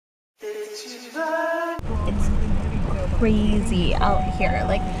It's crazy out here.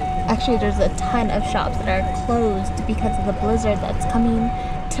 Like, actually there's a ton of shops that are closed because of the blizzard that's coming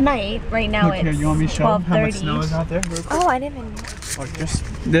tonight. Right now look, it's here, you want me to show how much 12:30. snow is out there? Oh, I didn't even... Like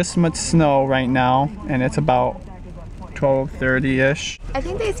this much snow right now, and it's about 12:30-ish. I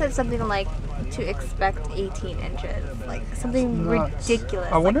think they said something like to expect 18 inches. Like something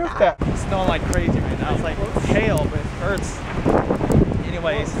ridiculous. I wonder like if that's snowing like crazy right now. It's like hail, but it hurts.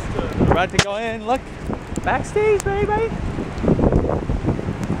 Anyways, we're about to go in. Look, backstage, baby.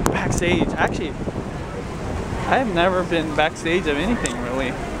 Backstage. Actually, I have never been backstage of anything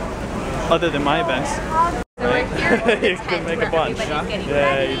really, other than my events. So we're here at the You tent could make where a bunch, everybody's getting yeah,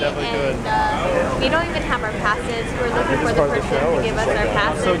 ready, you definitely and we don't even have our passes. We're looking for the person to give us our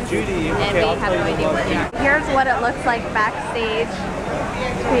passes, So Judy, and we have no idea what they are. Here's what it looks like backstage.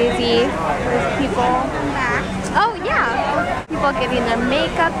 Crazy. There's people. Oh yeah, people getting their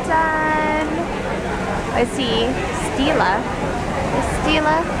makeup done. I see Stila. Is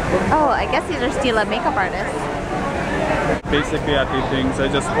Stila? Oh, I guess these are Stila makeup artists. Basically at these things, I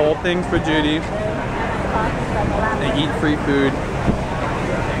just hold things for Judy. They eat free food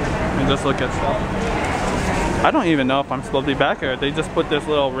and just look at stuff. I don't even know if I'm supposed to be back here. They just put this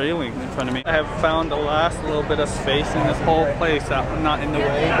little railing in front of me. I have found the last little bit of space in this whole place that I'm not in the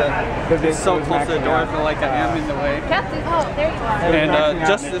way, but it's so close to the door I feel like I am in the way. Oh, there you are. And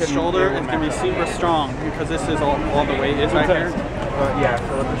just this shoulder is going to be super strong because this is all the weight is right here.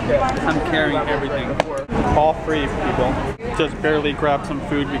 I'm carrying everything. All free, people. Just barely grabbed some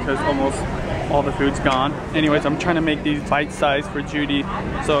food because almost all the food's gone. Anyways, I'm trying to make these bite-sized for Judy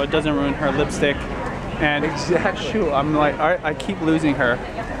so it doesn't ruin her lipstick. And shoot, I'm like, I keep losing her.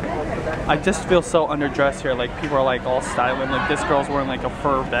 I just feel so underdressed here. Like people are like all styling. Like this girl's wearing like a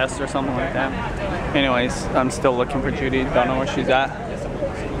fur vest or something like that. Anyways, I'm still looking for Judy. Don't know where she's at.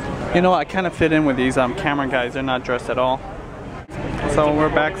 You know what? I kind of fit in with these camera guys. They're not dressed at all. So we're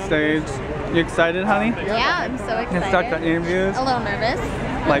backstage. You excited, honey? Yeah, I'm so excited. Let's start the interviews. A little nervous.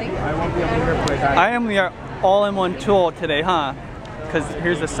 Like, I am the all-in-one tool today, huh? Because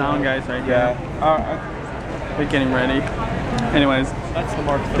here's the sound guys right here. They're getting ready. Anyways,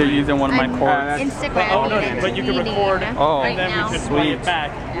 they're using one of my cords. Instagram. But you can record. Oh, right now. Sweet.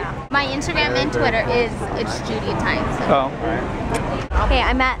 Yeah. My Instagram and Twitter is Itsjudytime. So. Oh. Okay,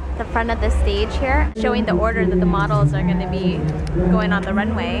 I'm at the front of the stage here, showing the order that the models are going to be going on the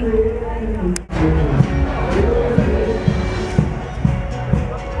runway.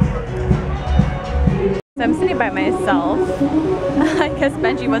 So I'm sitting by myself. I guess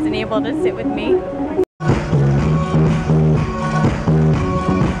Benji wasn't able to sit with me.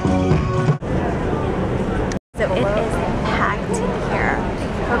 So it is packed here.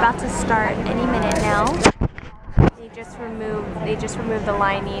 We're about to start any minute now. They just removed the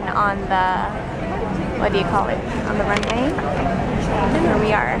lining on the, what do you call it, on the runway. Here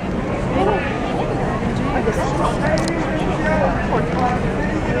we are.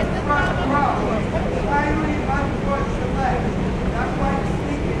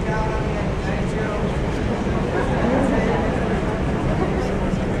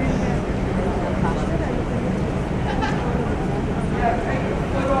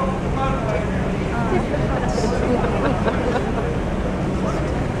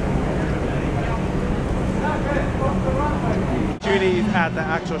 Judy's at the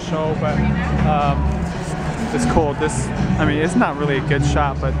actual show, but it's cool. I mean, it's not really a good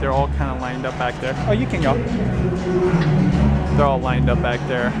shot, but they're all kind of lined up back there. Oh, you can go. They're all lined up back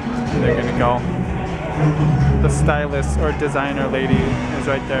there, and they're gonna go. The stylist or designer lady is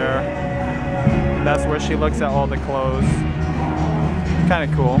right there. And that's where she looks at all the clothes. Kind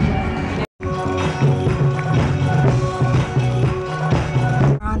of cool.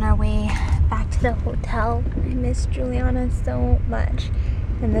 We're on our way back to the hotel. I miss Juliana so much,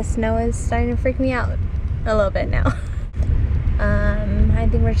 and the snow is starting to freak me out a little bit now. I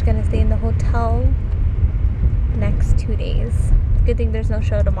think we're just gonna stay in the hotel the next 2 days. Good thing there's no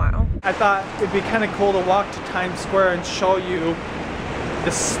show tomorrow. I thought it'd be kind of cool to walk to Times Square and show you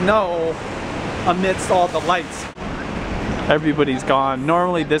the snow amidst all the lights. Everybody's gone.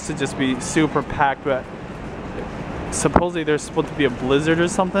 Normally this would just be super packed, but supposedly there's supposed to be a blizzard or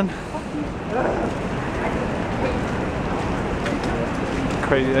something.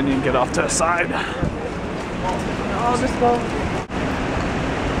 Crazy, I need to get off to the side. Oh, just go.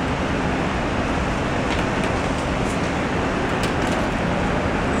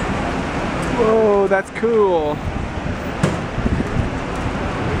 Whoa, that's cool.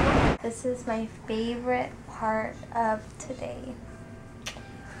 This is my favorite part of today.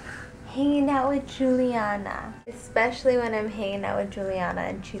 hanging out with Juliana. Especially when I'm hanging out with Juliana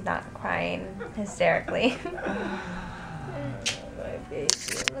and she's not crying hysterically. My baby,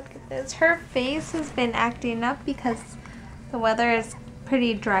 look at this. Her face has been acting up because the weather is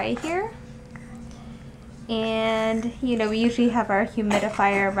pretty dry here. And, you know, we usually have our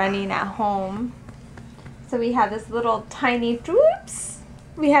humidifier running at home. So we have this little tiny, whoops!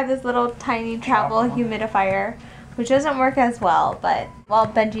 We have this little tiny travel humidifier, which doesn't work as well, but while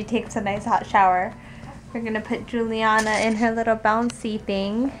Benji takes a nice hot shower, we're gonna put Juliana in her little bouncy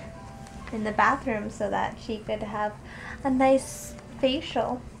thing in the bathroom so that she could have a nice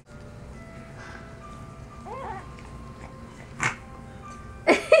facial.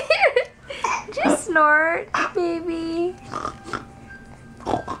 Just snort, baby.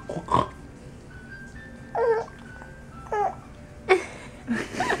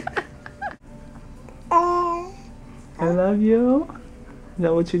 I love you. Is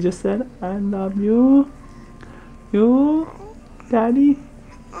that what you just said? I love you. You, Daddy.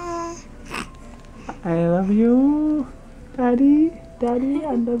 I love you. Daddy, Daddy,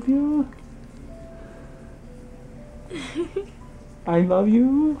 I love you. I love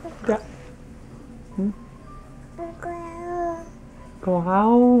you. Go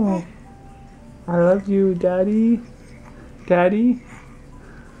out. I love you, Daddy. Daddy.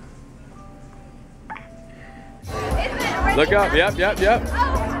 Look up. Yep.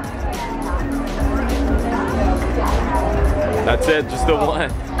 That's it. Just the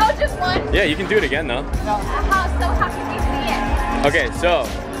one. Oh, just one? Yeah, you can do it again though. How can you see it? Okay, so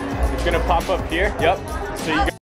it's gonna pop up here. Yep. So you